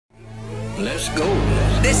Let's go.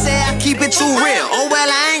 They say I keep it too real. Oh well,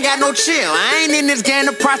 I ain't got no chill. I ain't in this game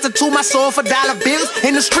to prostitute my soul for dollar bills.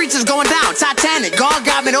 In the streets is going down, Titanic. God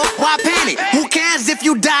got me though, why panic? Who cares if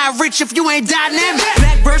you die rich if you ain't dynamic?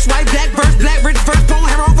 Black verse, white